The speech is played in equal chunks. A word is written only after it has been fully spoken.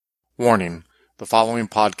Warning: the following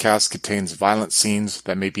podcast contains violent scenes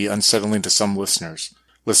that may be unsettling to some listeners.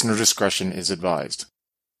 Listener discretion is advised.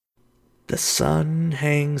 The sun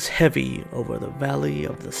hangs heavy over the Valley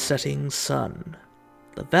of the Setting Sun.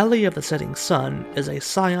 The Valley of the Setting Sun is a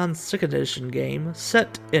Scion 2nd Edition game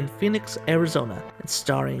set in Phoenix, Arizona, and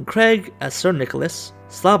starring Craig as Sir Nicholas,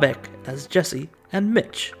 Slavek as Jesse, and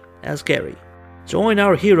Mitch as Gary. Join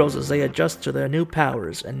our heroes as they adjust to their new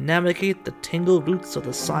powers and navigate the tangled roots of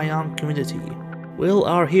the Scion community. Will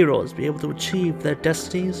our heroes be able to achieve their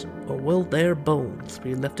destinies, or will their bones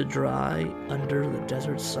be left to dry under the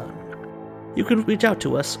desert sun? You can reach out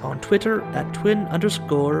to us on Twitter at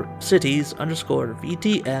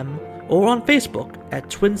twin_cities_VTM or on Facebook at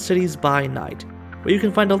Twin Cities by Night, where you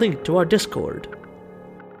can find a link to our Discord.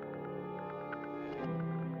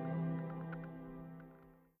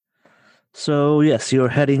 So yes, you're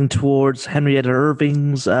heading towards Henrietta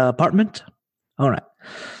Irving's apartment. All right.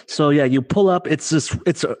 So yeah, you pull up. It's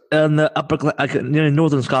in the upper,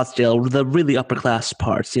 northern Scottsdale, the really upper class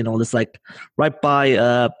parts. It's like right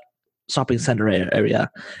by shopping center area.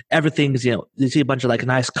 Everything's you see a bunch of like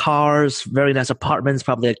nice cars, very nice apartments,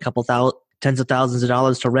 probably a couple tens of thousands of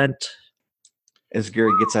dollars to rent. As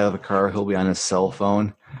Gary gets out of the car, he'll be on his cell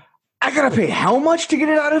phone. I gotta pay how much to get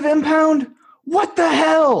it out of Impound? What the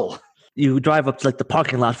hell? You drive up to like the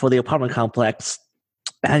parking lot for the apartment complex,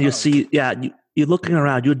 and you see, you're looking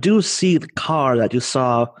around. You do see the car that you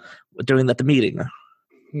saw during the meeting.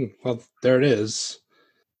 Well, there it is.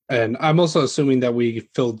 And I'm also assuming that we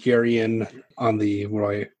filled Gary in on the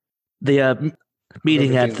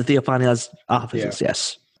meeting at the Theophania's offices. Yeah.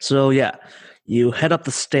 Yes. So you head up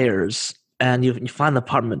the stairs and you find the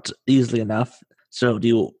apartment easily enough. So do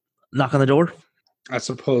you knock on the door? I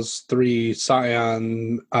suppose 3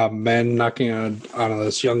 Scion men knocking on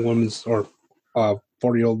this young woman's or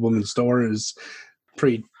 40-year-old woman's door is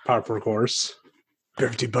pretty par for course.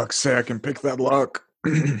 $50 say I can pick that lock.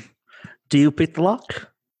 Do you pick the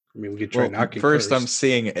lock? I mean, we could try knocking first. I'm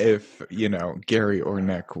seeing if, Gary or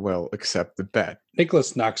Nick will accept the bet.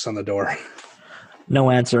 Nicholas knocks on the door.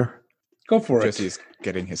 No answer. Go for Jesse's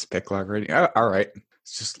getting his pick lock ready. All right.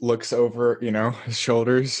 Just looks over, his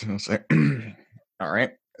shoulders. And it's like, all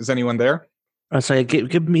right. Is anyone there? So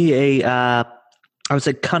give me a, I would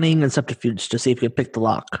say cunning and subterfuge to see if you can pick the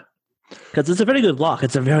lock. Because it's a very good lock.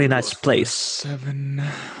 It's a very nice place. 7.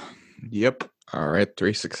 Yep. All right.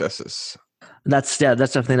 3 successes. That's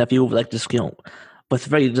something that you like just with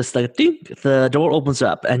very just like ding, the door opens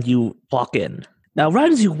up and you walk in. Now,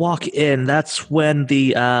 right as you walk in, that's when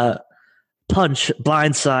the punch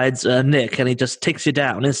blindsides Nick, and he just takes you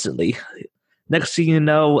down instantly. Next thing you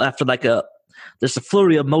know, after there's a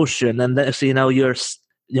flurry of motion, and next thing you know,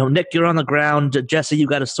 Nick, you're on the ground. Jesse, you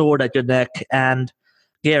got a sword at your neck, and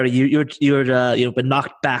Gary, you've been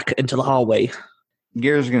knocked back into the hallway.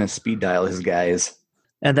 Gary's gonna speed dial his guys.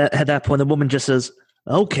 And at that point, the woman just says,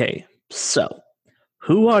 "Okay, so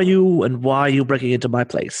who are you and why are you breaking into my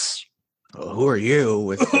place?" Well, who are you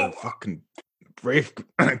with the fucking brief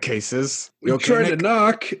cases? We tried to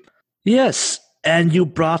knock. Yes, and you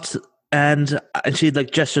brought and she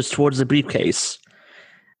gestures towards the briefcase.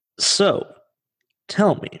 So,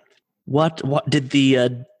 tell me, what did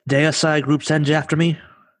the Deicide group send you after me?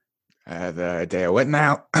 The day I went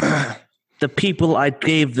now. The people I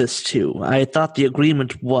gave this to. I thought the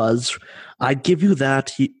agreement was I give you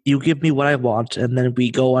that, you give me what I want, and then we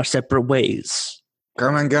go our separate ways.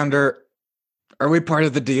 Gormangander, are we part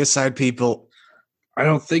of the Deicide people? I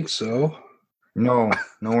don't think so. No,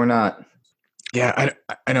 we're not. Yeah,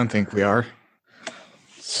 I don't think we are.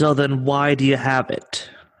 So then why do you have it?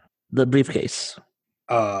 The briefcase.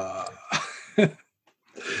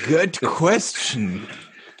 Good question.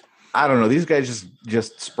 I don't know. These guys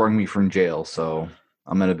just sprung me from jail, so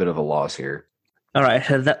I'm at a bit of a loss here. All right,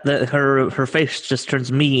 her face just turns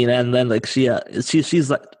mean, and then she's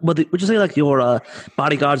like, would you say your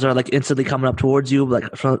bodyguards are instantly coming up towards you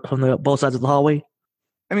from both sides of the hallway?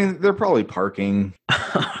 I mean, they're probably parking.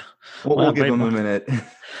 We'll give them a minute.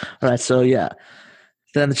 All right, so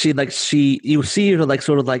then you see her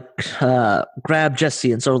grab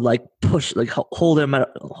Jesse and sort of push, hold him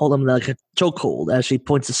like a chokehold as she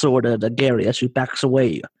points the sword at Gary as she backs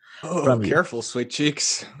away from you. Careful, sweet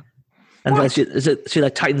cheeks. And she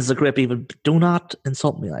tightens the grip even. Do not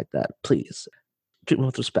insult me like that, please. Treat me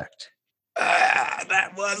with respect.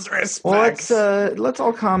 That was respect. Well, let's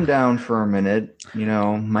all calm down for a minute.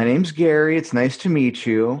 My name's Gary. It's nice to meet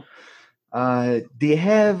you. Do you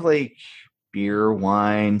have beer,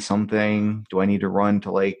 wine, something? Do I need to run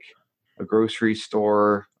to a grocery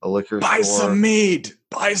store, a liquor store? Buy some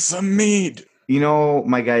mead.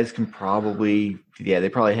 My guys can probably Yeah, they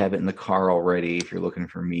probably have it in the car already if you're looking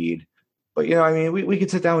for mead. But, I mean, we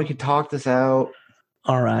could sit down, we could talk this out.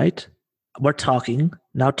 All right. We're talking.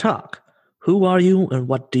 Now talk. Who are you and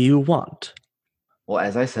what do you want? Well,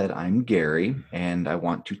 as I said, I'm Gary, and I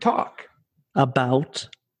want to talk. About?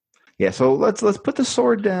 Yeah, so let's put the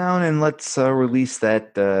sword down and let's release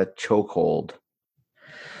that chokehold,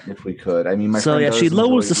 if we could. I mean, my So friend yeah, does she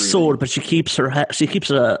lowers enjoy the breathing. sword, but she keeps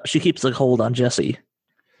the hold on Jesse.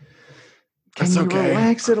 Can That's you okay.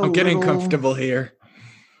 relax it a I'm getting little? comfortable here.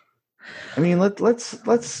 I mean,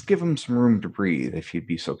 let's give him some room to breathe, if you'd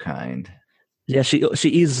be so kind. Yeah, she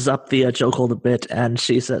eases up the chokehold a bit, and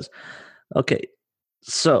she says, "Okay,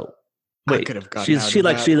 so I wait." could have gotten out She of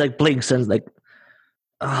that. like blinks and like,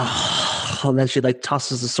 oh, and then she like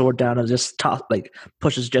tosses the sword down and just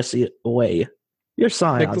pushes Jesse away. You're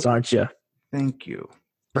scions, aren't you? Thank you.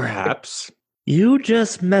 Perhaps. You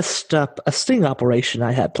just messed up a sting operation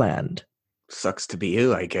I had planned. Sucks to be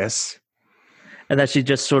you, I guess. And then she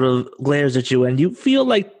just sort of glares at you, and you feel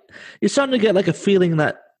like you're starting to get like a feeling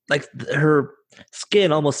that like her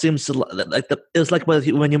skin almost seems to it was like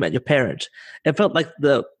when you met your parent. It felt like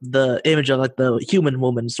the image of like the human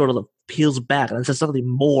woman sort of peels back, and there's something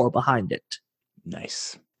more behind it.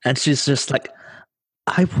 Nice. And she's just like,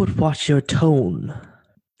 I would watch your tone.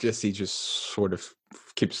 Jesse just sort of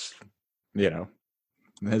keeps,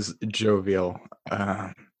 his jovial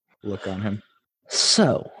look on him.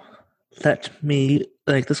 So, let me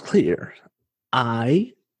make this clear.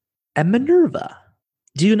 I am Minerva.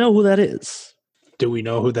 Do you know who that is? Do we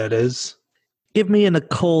know who that is? Give me an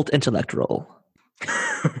occult intellect roll.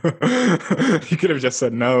 You could have just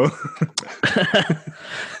said no.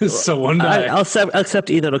 So one die. I'll accept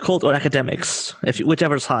either occult or academics,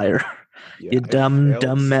 whichever's higher. Yeah, You it dumb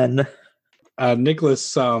fails. men. Nicholas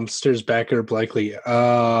stares back at her blankly.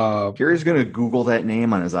 Gary's gonna Google that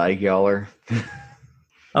name on his iGeller.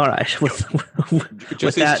 All right. With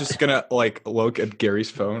Jesse's that, just gonna look at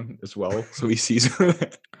Gary's phone as well, so he sees.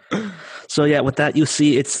 so yeah, with that you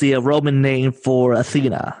see it's the Roman name for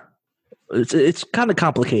Athena. It's kind of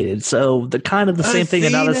complicated. So the kind of the same thing.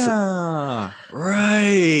 Athena!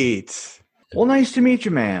 Right. Well, nice to meet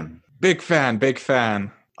you, ma'am. Big fan.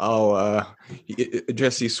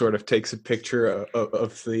 Jesse sort of takes a picture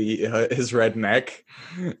of his red neck,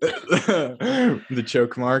 the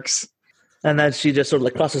choke marks. And then she just sort of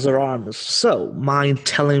like crosses her arms. So, mind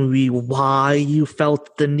telling me why you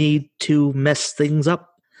felt the need to mess things up?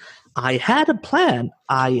 I had a plan.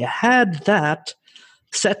 I had that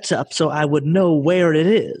set up so I would know where it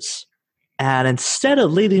is. And instead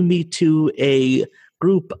of leading me to a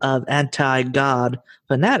group of anti-God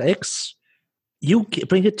fanatics, you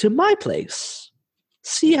bring it to my place.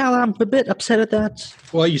 See how I'm a bit upset at that?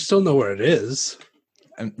 Well, you still know where it is.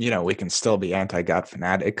 And we can still be anti-God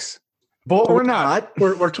fanatics. But we're not.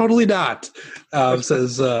 We're totally not.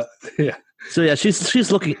 Says yeah. So yeah,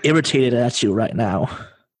 she's looking irritated at you right now.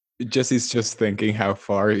 Jesse's just thinking how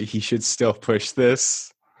far he should still push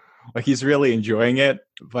this. Like he's really enjoying it,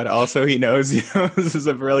 but also he knows, this is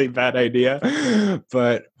a really bad idea.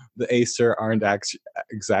 But the Aesir aren't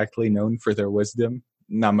exactly known for their wisdom.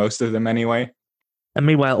 Not most of them, anyway. And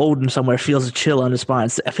meanwhile, Odin somewhere feels a chill on his spine.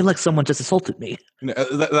 I feel like someone just assaulted me.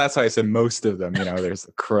 That's why I said most of them. There's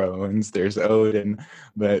the Crones, there's Odin,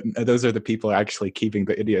 but those are the people actually keeping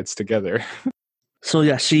the idiots together. So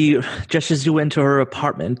yeah, she gestures you into her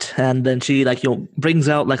apartment, and then she brings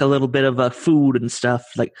out like a little bit of food and stuff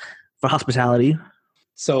like for hospitality.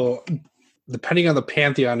 So, depending on the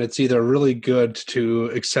pantheon, it's either really good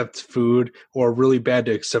to accept food or really bad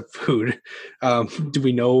to accept food. Do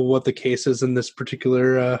we know what the case is in this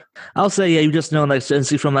particular? I'll say yeah. You just know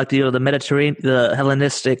since from the Mediterranean, the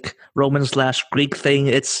Hellenistic Roman/Greek thing.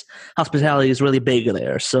 It's hospitality is really big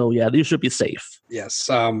there. So yeah, you should be safe. Yes.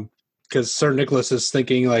 Because Sir Nicholas is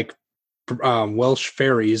thinking Welsh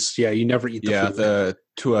fairies. Yeah, you never eat the food. The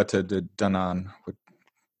Tuatha de Danann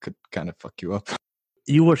could kind of fuck you up.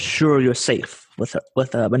 You were sure you're safe with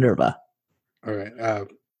Minerva. All right.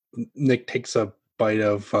 Nick takes a bite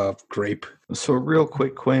of grape. So real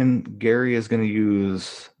quick, Quinn, Gary is going to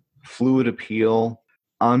use fluid appeal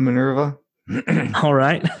on Minerva. All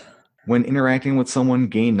right. When interacting with someone,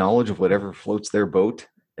 gain knowledge of whatever floats their boat.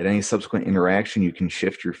 At any subsequent interaction, you can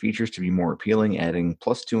shift your features to be more appealing, adding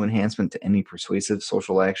 +2 enhancement to any persuasive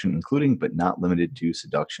social action, including but not limited to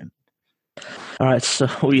seduction. All right,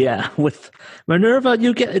 so yeah, with Minerva,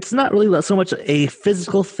 it's not really so much a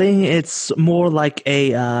physical thing. It's more like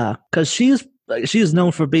a because she's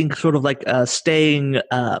known for being sort of staying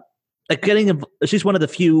she's one of the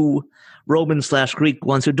few Roman/Greek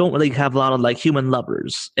ones who don't really have a lot of human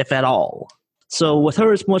lovers, if at all. So with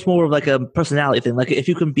her, it's much more of like a personality thing. Like if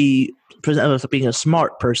you can be presented as being a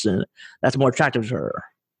smart person, that's more attractive to her.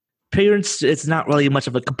 Appearance, it's not really much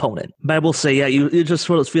of a component. But I will say, yeah, you just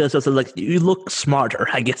sort of feel as though like you look smarter,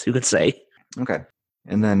 I guess you could say. Okay.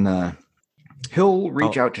 And then he'll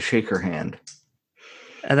reach out to shake her hand.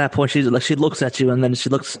 At that point, she looks at you, and then she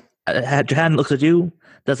looks at your hand, looks at you,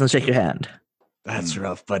 doesn't shake your hand. That's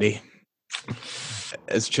rough, buddy.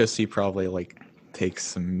 It's just he probably like takes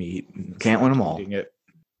some meat. And Can't win them all. eating it.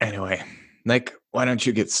 Anyway, Nick, why don't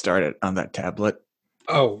you get started on that tablet?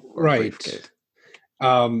 Oh, Or right. briefcase.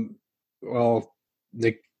 Well,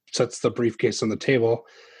 Nick sets the briefcase on the table.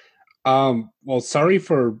 Well, sorry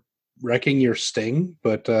for wrecking your sting,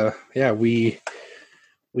 but yeah, we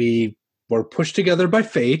were pushed together by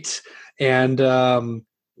fate, and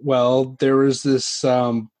well, there was this.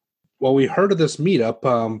 Well, we heard of this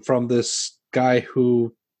meetup from this guy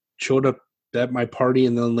who showed up at my party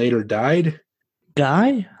and then later died.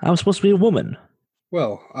 Guy? I was supposed to be a woman.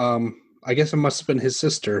 Well, I guess it must have been his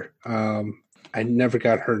sister. I never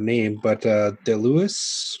got her name, but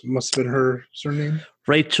DeLewis must have been her surname.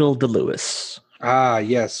 Rachel DeLewis. Ah,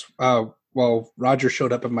 yes. Well, Roger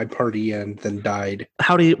showed up at my party and then died.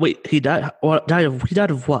 How do you wait? He died. He died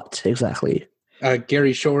of what exactly?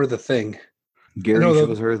 Gary, show her the thing. Gary No,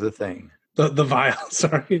 shows her the thing. The vial.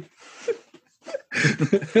 Sorry.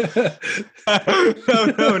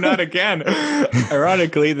 No, not again.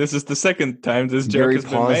 Ironically, this is the second time this joke Gary has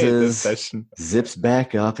been made this pauses, session. zips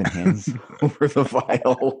back up, and hands over the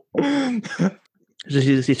vial.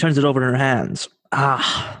 He turns it over in her hands.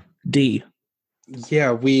 Ah, D.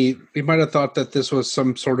 Yeah, we might have thought that this was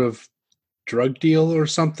some sort of drug deal or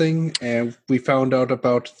something, and we found out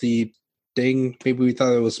about the thing. Maybe we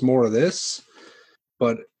thought it was more of this,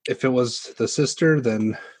 but if it was the sister,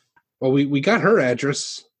 then well, we got her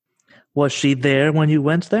address. Was she there when you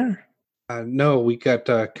went there? No, we got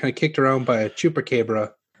kind of kicked around by a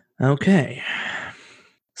chupacabra. Okay.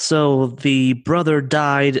 So the brother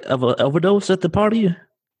died of an overdose at the party?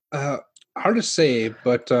 Hard to say,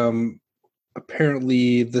 but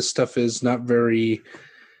apparently this stuff is not very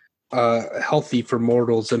healthy for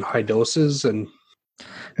mortals in high doses, and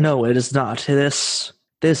No, it is not. This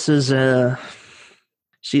is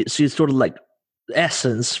she's sort of like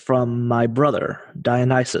essence from my brother,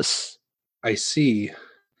 Dionysus. I see.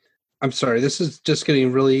 I'm sorry, this is just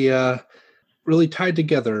getting really really tied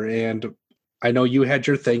together, and I know you had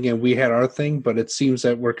your thing and we had our thing, but it seems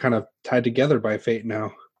that we're kind of tied together by fate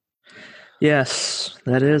now. Yes,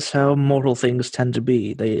 that is how mortal things tend to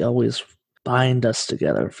be. They always bind us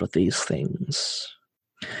together for these things.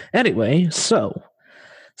 Anyway, so,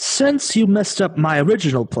 since you messed up my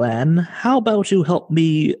original plan, how about you help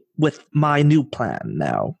me with my new plan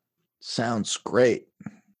now? Sounds great.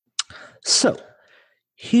 So,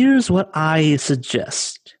 here's what I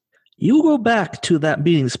suggest. You go back to that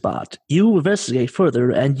meeting spot, you investigate further,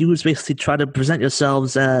 and you basically try to present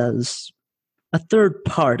yourselves as a third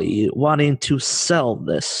party wanting to sell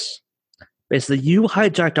this. Basically, you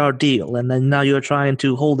hijacked our deal, and then now you're trying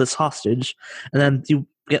to hold this hostage, and then you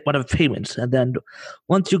get whatever payment, and then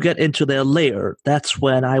once you get into their lair, that's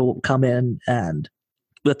when I will come in and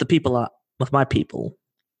with my people.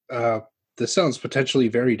 This sounds potentially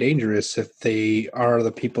very dangerous if they are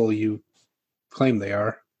the people you claim they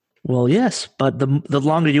are. Well, yes, but the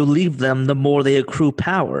longer you leave them, the more they accrue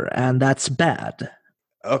power, and that's bad.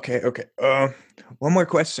 Okay. One more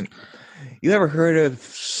question. You ever heard of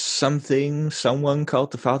someone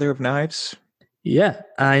called the Father of Knives? Yeah,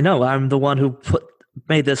 I know. I'm the one who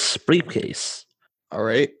made this briefcase. All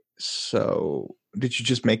right. So, did you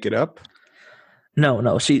just make it up?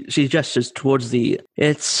 No. She gestures towards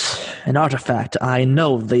it's an artifact I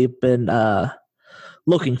know they've been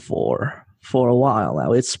looking for a while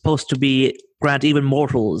now. It's supposed to grant even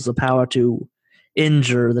mortals the power to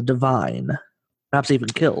injure the divine, perhaps even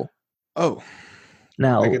kill. Oh.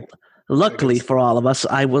 Now, luckily for all of us,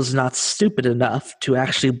 I was not stupid enough to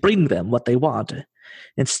actually bring them what they want.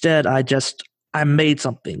 Instead, I made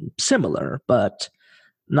something similar, but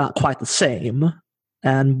not quite the same,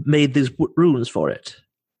 and made these runes for it.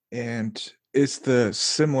 And is the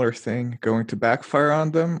similar thing going to backfire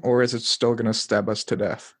on them, or is it still going to stab us to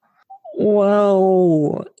death?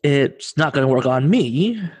 Well, it's not going to work on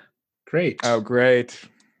me. Great. Oh, great.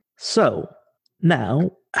 So,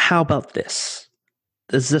 now, how about this?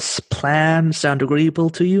 Does this plan sound agreeable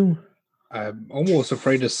to you? I'm almost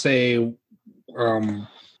afraid to say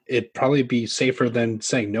it'd probably be safer than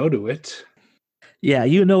saying no to it. Yeah,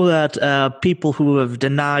 you know that people who have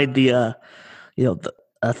denied the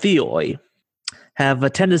theoi have a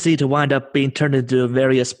tendency to wind up being turned into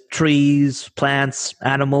various trees, plants,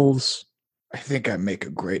 animals. I think I make a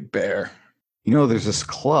great bear. You know, there's this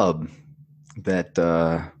club that,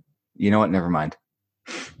 you know what? Never mind.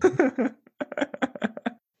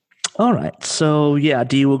 All right. So, yeah,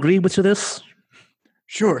 do you agree with this?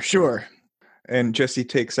 Sure. And Jesse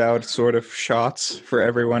takes out sort of shots for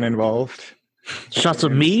everyone involved. Shots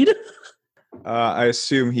of mead? I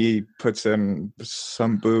assume he puts in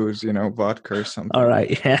some booze, vodka or something. All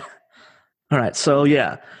right, yeah. All right, so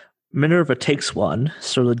yeah, Minerva takes one,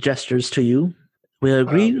 sort of gestures to you. We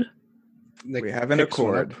agreed? Nick We have an picks one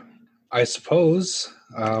accord. up, I suppose.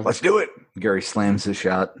 Let's do it. Gary slams his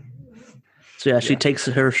shot. So yeah, she takes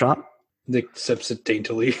her shot. Nick sips it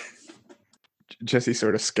daintily. Jesse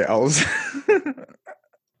sort of scowls.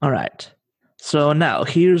 All right. So now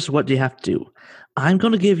here's what you have to do. I'm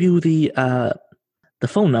going to give you the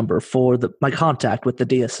phone number for my contact with the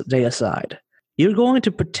deicide. You're going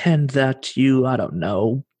to pretend that you, I don't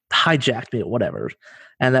know, hijacked me or whatever,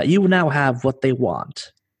 and that you now have what they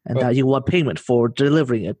want, and that you want payment for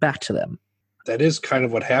delivering it back to them. That is kind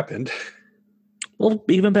of what happened. Well,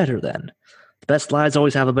 even better then. The best lies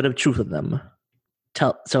always have a bit of truth in them.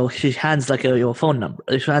 So she hands like your phone number.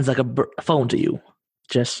 She hands like a phone to you.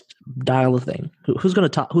 Just dial the thing. Who's gonna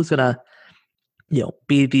talk? Who's gonna,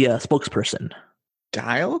 be the spokesperson?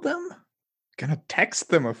 Dial them? Gonna text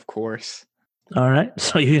them, of course. All right.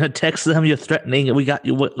 So you're gonna text them. You're threatening. We got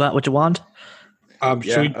you. What you want?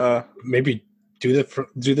 Should we maybe do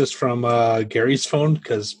this from Gary's phone,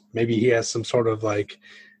 because maybe he has some sort of like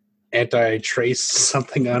anti-trace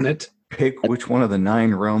something on it. Pick which one of the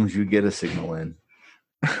 9 realms you get a signal in.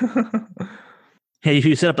 Hey,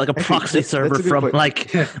 you set up like a proxy that's server a good from point.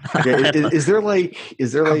 like. Is there like a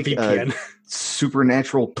VPN.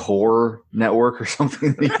 supernatural Tor network or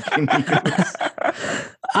something that you can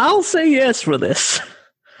use? I'll say yes for this.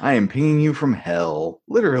 I am pinging you from hell,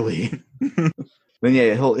 literally. Then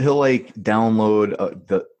yeah, he'll like download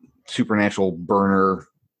the supernatural burner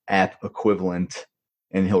app equivalent,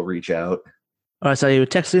 and he'll reach out. All right. So you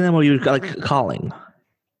texting them or you like calling?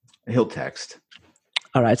 He'll text.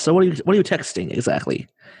 All right. So what are you texting exactly?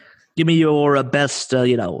 Give me your best.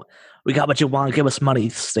 We got what you want. Give us money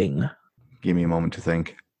thing. Give me a moment to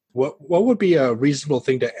think. What would be a reasonable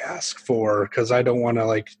thing to ask for? Because I don't want to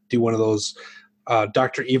like do one of those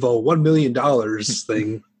Dr. Evil $1 million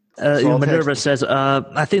thing. So Minerva says,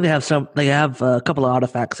 I think they have a couple of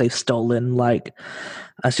artifacts they've stolen. Like,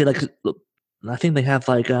 I think they have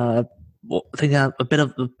like a bit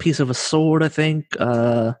of a piece of a sword. I think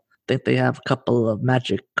they have a couple of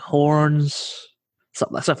magic horns,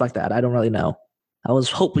 stuff like that. I don't really know. I was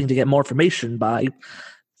hoping to get more information by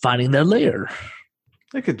finding their lair.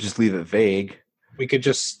 I could just leave it vague. We could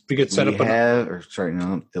set up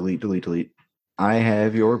delete. I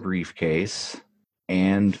have your briefcase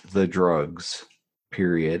and the drugs.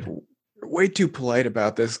 Period. You're way too polite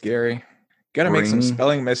about this, Gary. Gotta make some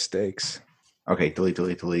spelling mistakes. Okay,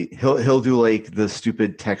 delete. He'll do like the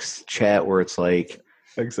stupid text chat where it's like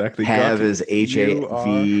Exactly. have is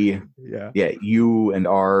HAV. Yeah, U and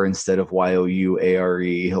R instead of YOUARE.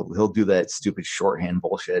 He'll do that stupid shorthand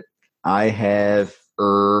bullshit. I have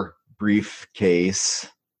briefcase,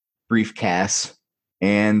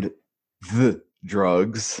 and the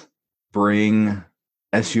drugs. Bring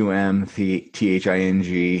SUMTHING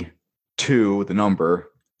to the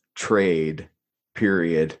number. Trade.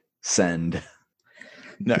 Period. Send.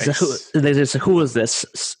 Nice. So who is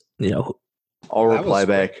this? I'll reply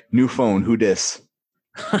back. New phone. Who dis?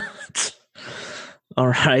 All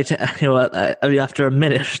right. You know what? After a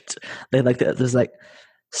minute, there's like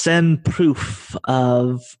send proof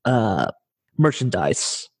of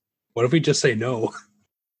merchandise. What if we just say no?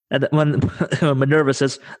 And when Minerva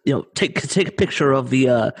says, take a picture of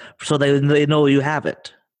the so they know you have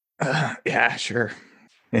it. Yeah, sure.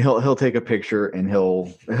 And he'll take a picture and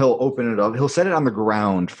he'll open it up. He'll set it on the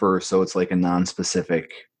ground first, so it's like a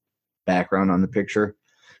non-specific background on the picture.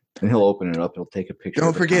 And he'll open it up. He'll take a picture.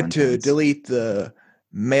 Don't forget to delete the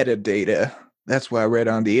metadata. That's what I read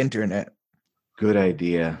on the internet. Good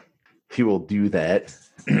idea. He will do that,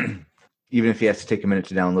 even if he has to take a minute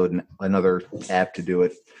to download another app to do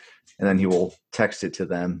it. And then he will text it to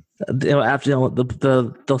them. After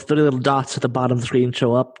those 3 little dots at the bottom of the screen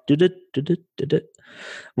show up.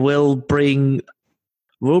 We'll bring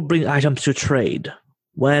items to trade.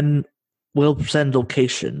 When we'll send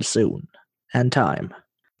location soon and time.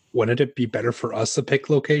 Wouldn't it be better for us to pick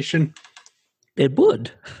location? It would.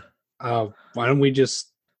 Why don't we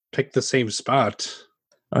just pick the same spot?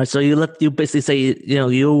 All right. So you basically say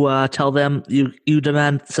you tell them you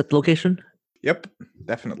demand set the location. Yep,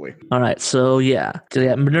 definitely. All right. So yeah,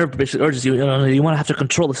 Minerva basically urges you. You want to have to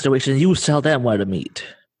control the situation. You tell them where to meet.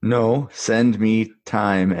 No, send me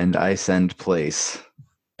time and I send place.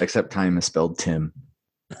 Except time is spelled Tim.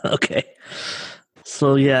 Okay.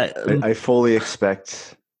 So yeah, I fully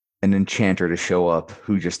expect an enchanter to show up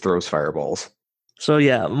who just throws fireballs. so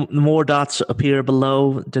yeah, more dots appear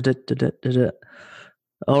below.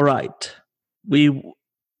 All right, we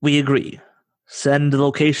agree. Send the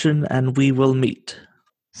location and we will meet.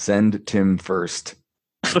 Send Tim first.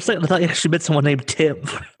 For a second, I thought you actually met someone named Tim.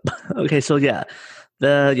 Okay, so yeah,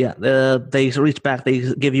 they reach back.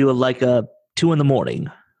 They give you like a 2 a.m.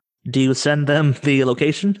 Do you send them the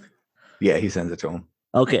location? Yeah, he sends it to him.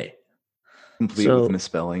 Okay, Complete So- with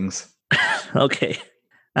misspellings. okay.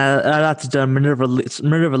 That's done. Minerva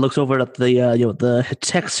looks over at the the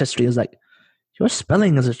text history. And is like, your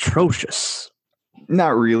spelling is atrocious.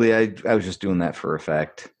 Not really. I was just doing that for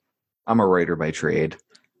effect. I'm a writer by trade.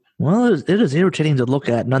 Well, it is irritating to look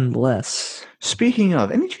at, nonetheless. Speaking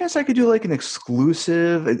of, any chance I could do like an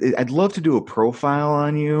exclusive? I'd love to do a profile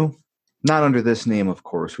on you. Not under this name, of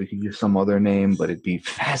course. We could use some other name, but it'd be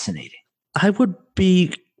fascinating. I would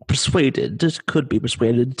be persuaded. Just could be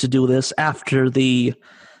persuaded to do this after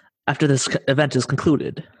this event is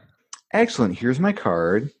concluded. Excellent. Here's my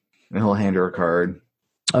card. And he'll hand her a card.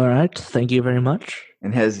 All right. Thank you very much.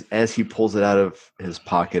 And as he pulls it out of his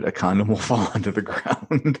pocket, a condom will fall onto the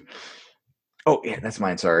ground. Oh, yeah, that's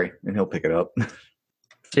mine. Sorry. And he'll pick it up.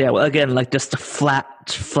 So yeah, well, again, like just a flat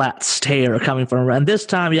stare coming from her. And this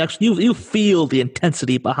time, you feel the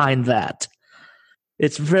intensity behind that.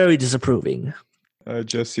 It's very disapproving.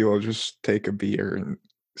 Jesse will just take a beer and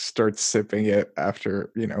start sipping it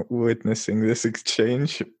after, witnessing this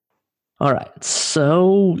exchange. All right.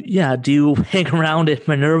 So yeah, do you hang around at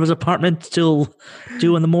Minerva's apartment till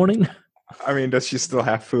 2 a.m? I mean, does she still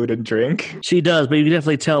have food and drink? She does, but you can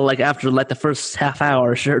definitely tell, like after like the first half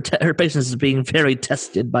hour, her patience is being very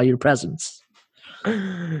tested by your presence.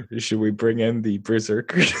 Should we bring in the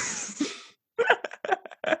berserkers?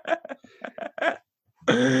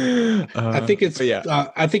 I think it's yeah.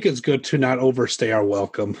 I think it's good to not overstay our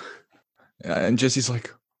welcome. And Jesse's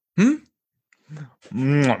like,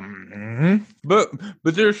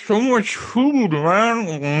 but there's so much food,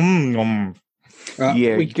 man.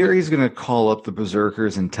 Yeah, we- Gary's going to call up the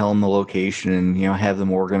berserkers and tell them the location and, have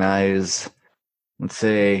them organize, let's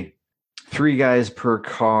say, 3 guys per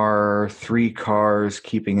car, 3 cars,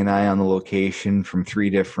 keeping an eye on the location from 3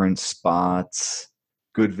 different spots,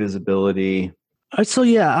 good visibility. All right, so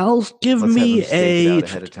yeah, I'll give Let's me have them stake it a out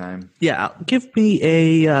ahead of time. give me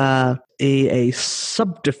a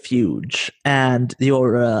subterfuge and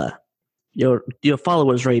your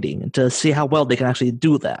followers rating to see how well they can actually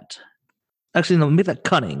do that. Actually, no, make that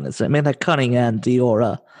cunning. Make that cunning and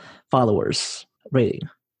your followers rating.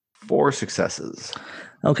 4 successes.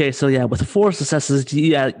 Okay, so yeah, with 4 successes,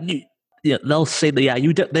 they'll say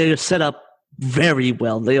that they're set up very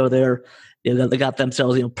well. They got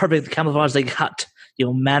themselves perfect camouflage. They got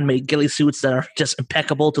man-made ghillie suits that are just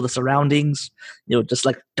impeccable to the surroundings. Just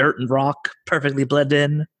like dirt and rock, perfectly blend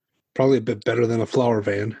in. Probably a bit better than a flower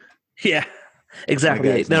van. Yeah, exactly.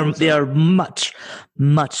 My guys They know are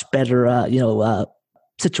much better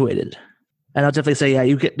situated. And I'll definitely say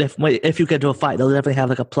if you get to a fight, they'll definitely have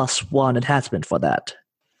like a +1 enhancement for that.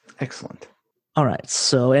 Excellent. All right.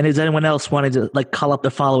 So, and is anyone else wanting to like call up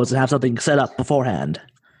their followers and have something set up beforehand?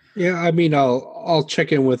 Yeah, I mean, I'll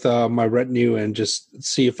check in with my retinue and just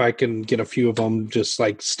see if I can get a few of them just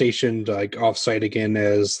like stationed like offsite again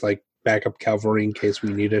as like backup cavalry in case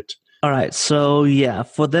we need it. All right. So yeah,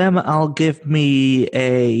 for them, I'll give me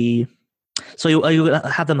a. So are you gonna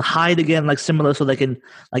have them hide again, like similar, so they can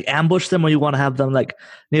like ambush them, or you want to have them like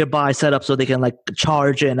nearby set up so they can like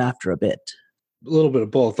charge in after a bit? A little bit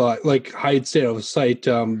of both. Like hide, stay out of sight. They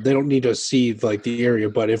don't need to see like the area,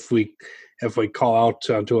 but if we call out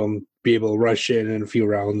to them, be able to rush in a few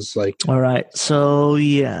rounds. Like, All right. So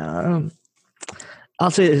yeah, I'll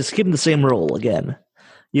say it's keeping the same roll again.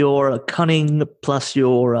 Your cunning plus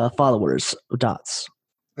your followers dots.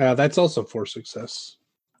 that's also 4 success.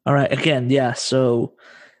 All right. Again, yeah. So,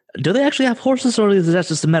 do they actually have horses, or is that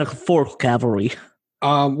just the metaphorical cavalry?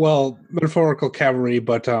 Well, metaphorical cavalry,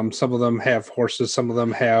 but some of them have horses, some of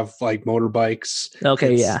them have like motorbikes.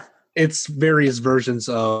 Okay. It's- Yeah. It's various versions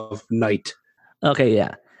of knight. Okay.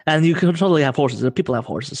 Yeah. And you can totally have horses. People have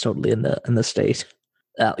horses totally in the state.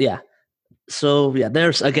 Yeah. So yeah,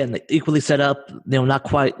 there's again equally set up. Not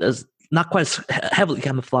quite as heavily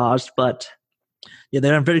camouflaged, but yeah,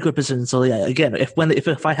 they're in very good position. So yeah, again, if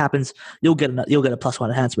a fight happens, you'll get a +1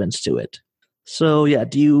 enhancement to it. So yeah,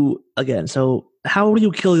 so how do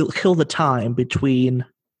you kill the time between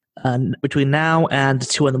now and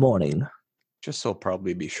 2 a.m? Just he'll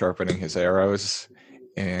probably be sharpening his arrows.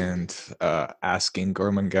 and asking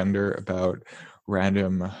Gormungandr about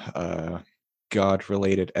random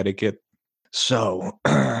god-related etiquette. So,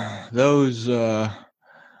 those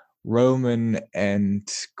Roman and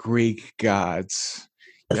Greek gods,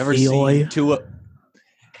 you ever see Theoi. two?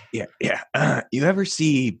 You ever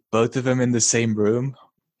see both of them in the same room?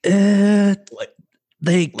 Like,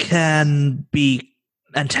 They can be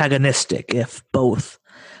antagonistic if both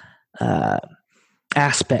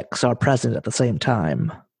aspects are present at the same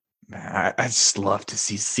time. I just love to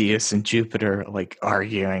see Zeus and Jupiter like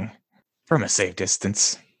arguing from a safe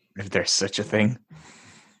distance, if there's such a thing.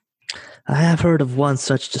 I have heard of one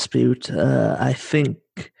such dispute. I think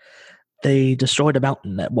they destroyed a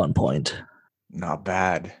mountain at one point. Not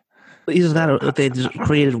bad. Either that or they just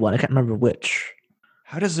created one. I can't remember which.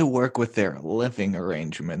 How does it work with their living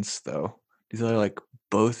arrangements, though? Do they like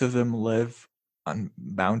both of them live on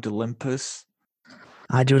Mount Olympus?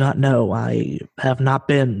 I do not know. I have not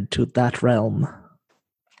been to that realm.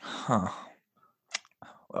 Huh.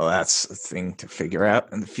 Well, that's a thing to figure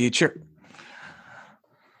out in the future.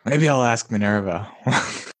 Maybe I'll ask Minerva.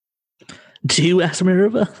 Do you ask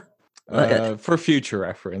Minerva? For future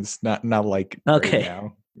reference, not like Okay. right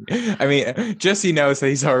now. I mean, Jesse knows that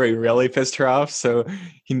he's already really pissed her off, so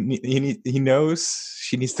he knows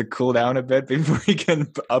she needs to cool down a bit before he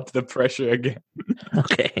can up the pressure again.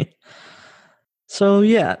 Okay. So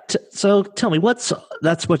yeah, so tell me,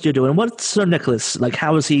 that's what you're doing. What's Sir Nicholas like?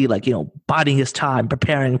 How is he like? Biding his time,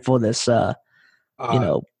 preparing for this,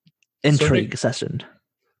 intrigue session.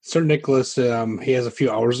 Sir Nicholas, he has a few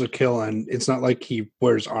hours to kill, and it's not like he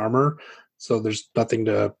wears armor, so there's nothing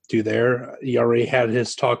to do there. He already had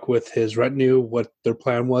his talk with his retinue, what their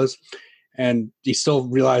plan was, and he still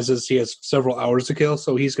realizes he has several hours to kill,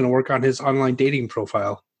 so he's going to work on his online dating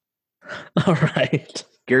profile. All right.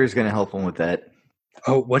 Gary's going to help him with that.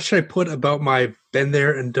 Oh, what should I put about my been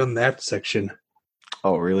there and done that section?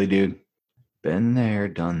 Oh, really, dude? Been there,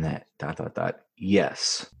 done that. ...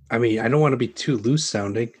 Yes. I mean, I don't want to be too loose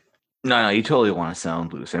sounding. No, you totally want to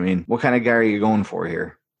sound loose. I mean, what kind of guy are you going for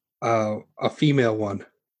here? A female one.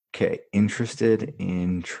 Okay, interested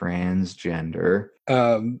in transgender.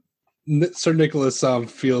 Sir Nicholas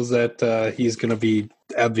feels that he's going to be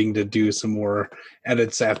having to do some more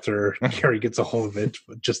edits after Gary gets a hold of it,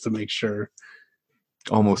 just to make sure.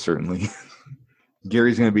 Almost certainly.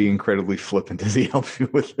 Gary's going to be incredibly flippant as he helps you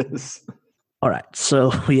with this. All right.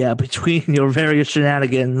 So yeah, between your various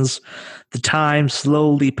shenanigans, the time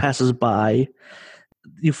slowly passes by.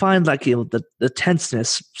 You find like the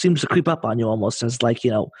tenseness seems to creep up on you almost as like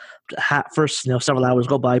first several hours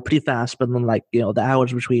go by pretty fast, but then like the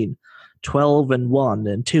hours between 12 and 1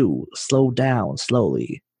 and 2 slow down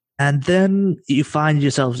slowly, and then you find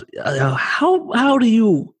yourselves how do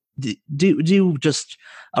you just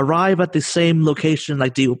arrive at the same location?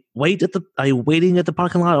 Like, are you waiting at the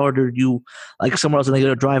parking lot, or do you like somewhere else and they're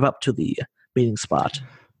going to drive up to the meeting spot?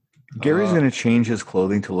 Gary's going to change his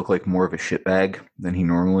clothing to look like more of a shitbag than he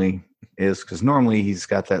normally is, because normally he's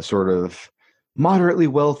got that sort of moderately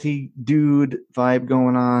wealthy dude vibe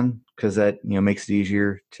going on, because that makes it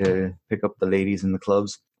easier to pick up the ladies in the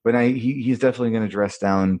clubs. But he's definitely going to dress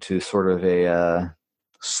down to sort of a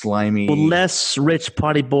slimy, less rich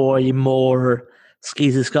party boy, more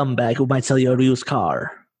skeezy scumbag who might sell you a used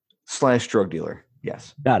car / drug dealer.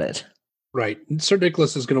 Yes, got it. Right. Sir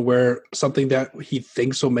Nicholas is going to wear something that he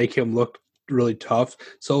thinks will make him look really tough.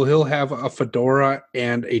 So he'll have a fedora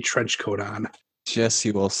and a trench coat on.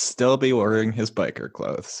 Jesse will still be wearing his biker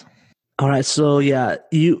clothes. All right. So yeah,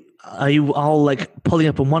 are you all like pulling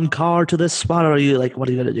up in one car to this spot, or are you like, what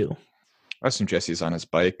are you going to do? I assume Jesse's on his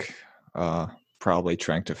bike, probably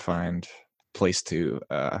trying to find a place to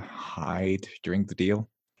hide during the deal.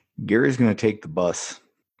 Gary's going to take the bus,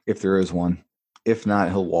 if there is one. If not,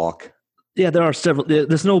 he'll walk. Yeah, there are several.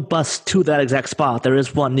 There's no bus to that exact spot. There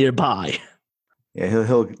is one nearby. Yeah,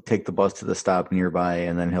 he'll take the bus to the stop nearby,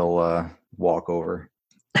 and then he'll walk over.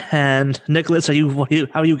 And Nicholas, how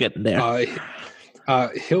are you getting there?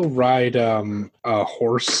 He'll ride a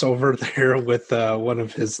horse over there with one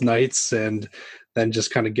of his knights, and then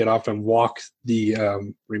just kind of get off and walk the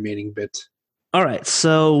remaining bit. All right,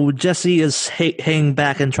 so Jesse is hanging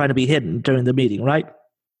back and trying to be hidden during the meeting, right?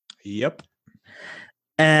 Yep.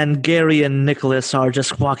 And Gary and Nicholas are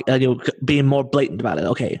just being more blatant about it.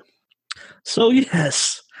 Okay. So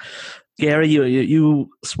yes, Gary, you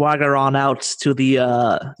swagger on out to the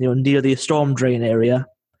near the storm drain area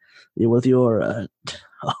with your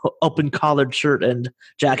open collared shirt and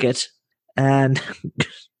jacket, and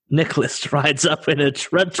Nicholas rides up in a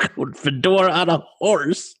trench coat, fedora, on a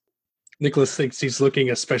horse. Nicholas thinks he's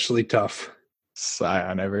looking especially tough.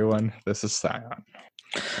 Scion, everyone. This is Scion.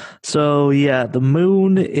 So yeah, the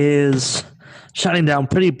moon is shining down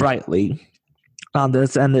pretty brightly on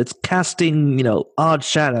this, and it's casting odd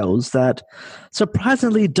shadows that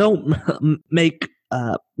surprisingly don't make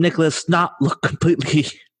Nicholas not look completely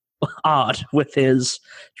odd with his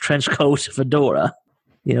trench coat fedora.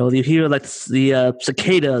 You hear like the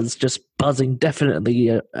cicadas just buzzing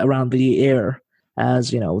definitely around the air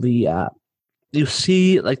as you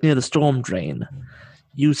see like near the storm drain.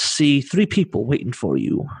 You see 3 people waiting for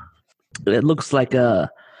you. It looks like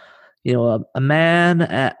a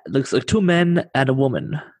man. Looks like 2 men and a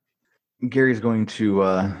woman. Gary's going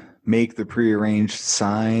to make the prearranged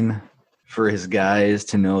sign for his guys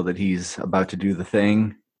to know that he's about to do the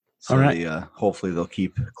thing. So all right. Hopefully they'll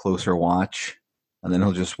keep closer watch. And then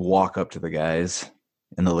he'll just walk up to the guys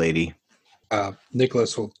and the lady.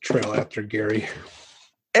 Nicholas will trail after Gary.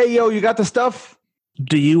 Hey, yo, you got the stuff?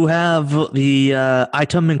 Do you have the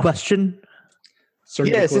item in question? Sir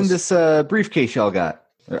Yeah, Nicholas, it's in this briefcase y'all got.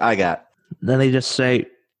 Or I got. Then they just say,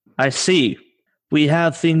 "I see. We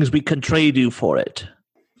have things we can trade you for it."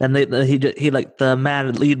 And he like the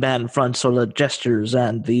lead man in front sort of gestures,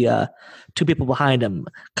 and the 2 people behind him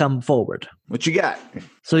come forward. What you got?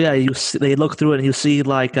 So yeah, they look through it, and you see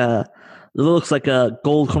like it looks like a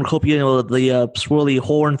gold cornucopia, the swirly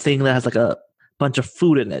horn thing that has like a bunch of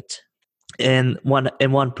food in it. In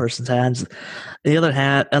one person's hands, in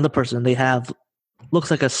the other person they have looks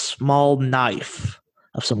like a small knife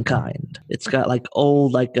of some kind. It's got like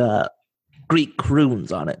old Greek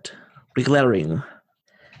runes on it, Greek lettering.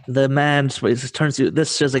 The man turns to you.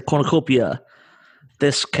 This is a cornucopia.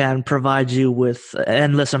 This can provide you with an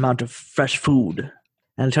endless amount of fresh food.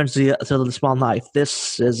 And it turns to the small knife.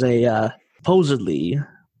 This is supposedly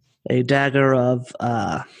a dagger of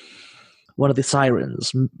one of the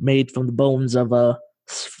sirens, made from the bones of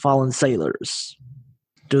fallen sailors.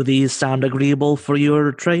 Do these sound agreeable for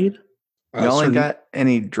your trade? You only got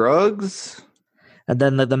any drugs? And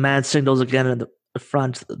then the man signals again in the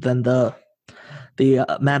front. Then the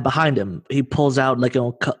man behind him, he pulls out like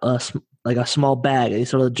a small bag, and he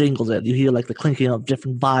sort of jingles it. You hear like the clinking of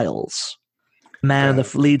different vials. The man in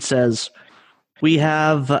the lead says, "We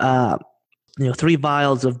have 3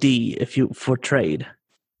 vials of D for trade,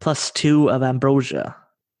 plus 2 of ambrosia."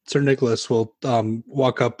 Sir Nicholas will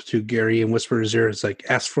walk up to Gary and whisper in his ear, "It's like,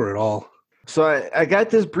 ask for it all." So I got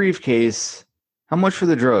this briefcase. How much for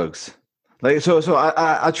the drugs? So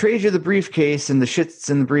I'll trade you the briefcase and the shit's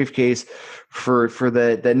in the briefcase for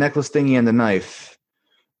that necklace thingy and the knife.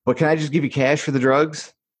 But can I just give you cash for the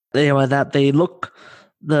drugs? The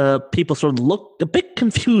people sort of look a bit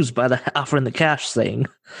confused by the offering the cash thing.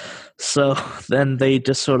 So then they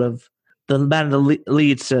just sort of, the man in the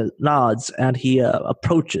lead nods, and he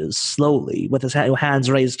approaches slowly with his hands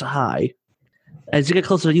raised high. As you get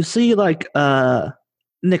closer, you see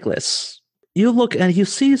Nicholas. You look and you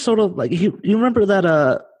see sort of like you remember that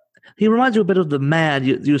he reminds you a bit of the man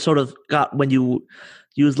you sort of got when you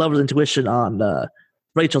used Lover's Intuition on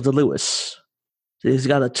Rachel DeLewis. He's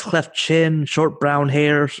got a cleft chin, short brown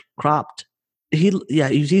hair, cropped. He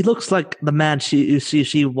looks like the man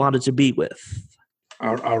she wanted to be with.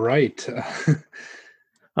 All right.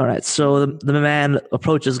 All right. So the man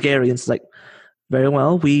approaches Gary and is like, "Very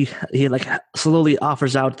well." He like slowly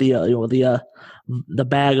offers out the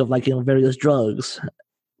bag of various drugs.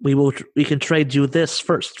 We can trade you this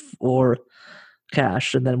first for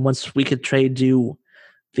cash, and then once we can trade you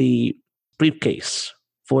the briefcase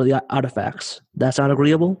for the artifacts. That sound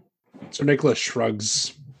agreeable? So Nicholas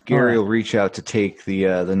shrugs. Gary will reach out to take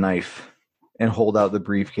the knife and hold out the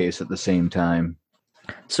briefcase at the same time.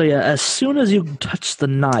 So yeah, as soon as you touch the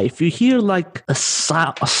knife, you hear like a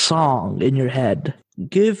song in your head.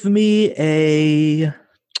 Give me a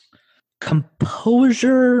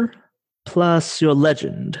composure plus your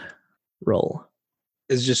legend roll.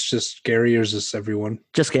 Is just Gary, or is this everyone?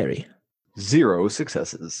 Just Gary. 0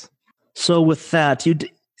 successes. So with that, you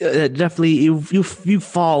definitely you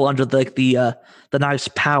fall under the knife's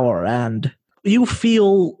power, and you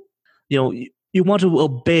feel you want to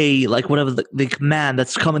obey like whatever the command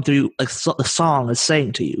that's coming through, like the song is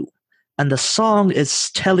saying to you, and the song is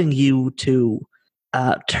telling you to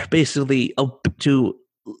basically to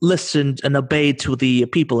listen and obey to the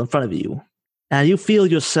people in front of you, and you feel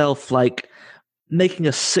yourself like making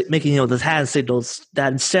the hand signals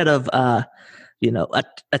that instead of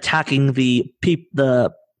attacking the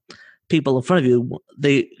people in front of you,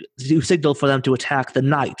 you signal for them to attack the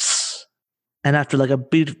knights. And after like a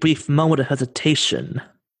brief moment of hesitation,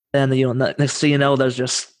 and next thing you know, there's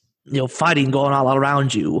just fighting going all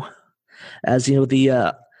around you, as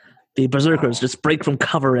the berserkers just break from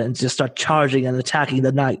cover and just start charging and attacking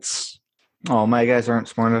the knights. Oh, my guys aren't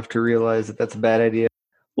smart enough to realize that that's a bad idea.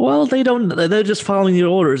 Well, they don't. They're just following your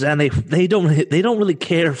orders, and they don't really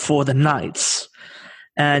care for the knights.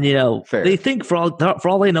 And Fair. they think for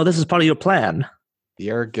all they know, this is part of your plan. The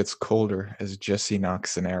air gets colder as Jesse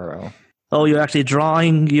knocks an arrow. Oh, you're actually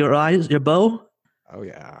drawing your bow? Oh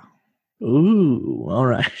yeah. Ooh, all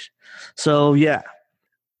right. So yeah,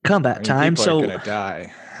 combat time. People So are gonna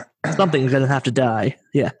die. something's gonna have to die.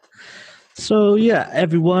 Yeah. So yeah,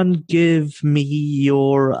 everyone, give me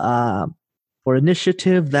your for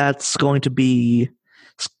initiative. That's going to be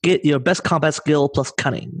get your best combat skill plus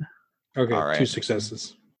cunning. Okay, All right. 2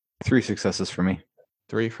 successes. 3 successes for me.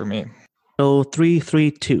 3 for me. So 3,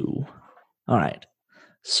 3, 2. All right.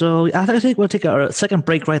 So I think we'll take a second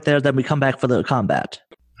break right there. Then we come back for the combat.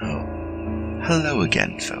 Oh, hello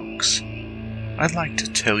again, folks. I'd like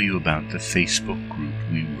to tell you about the Facebook group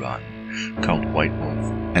we run called White Wolf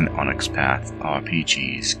and Onyx Path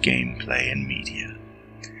RPGs Gameplay and Media.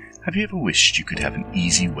 Have you ever wished you could have an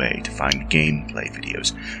easy way to find gameplay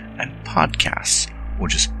videos and podcasts, or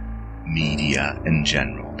just media in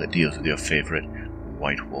general that deals with your favorite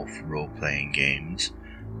White Wolf role-playing games?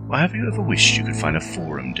 Or have you ever wished you could find a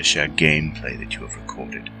forum to share gameplay that you have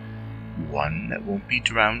recorded? One that won't be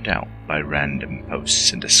drowned out by random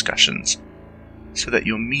posts and discussions, so that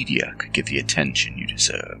your media could get the attention you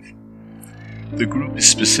deserve. The group is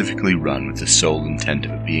specifically run with the sole intent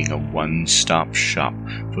of it being a one-stop shop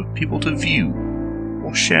for people to view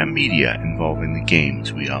or share media involving the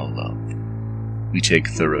games we all love. We take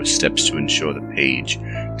thorough steps to ensure the page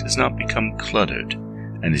does not become cluttered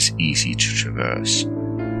and is easy to traverse.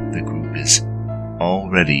 The group is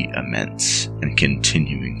already immense and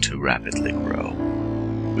continuing to rapidly grow,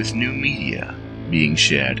 with new media being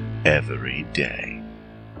shared every day.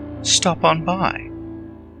 Stop on by.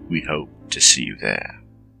 We hope to see you there.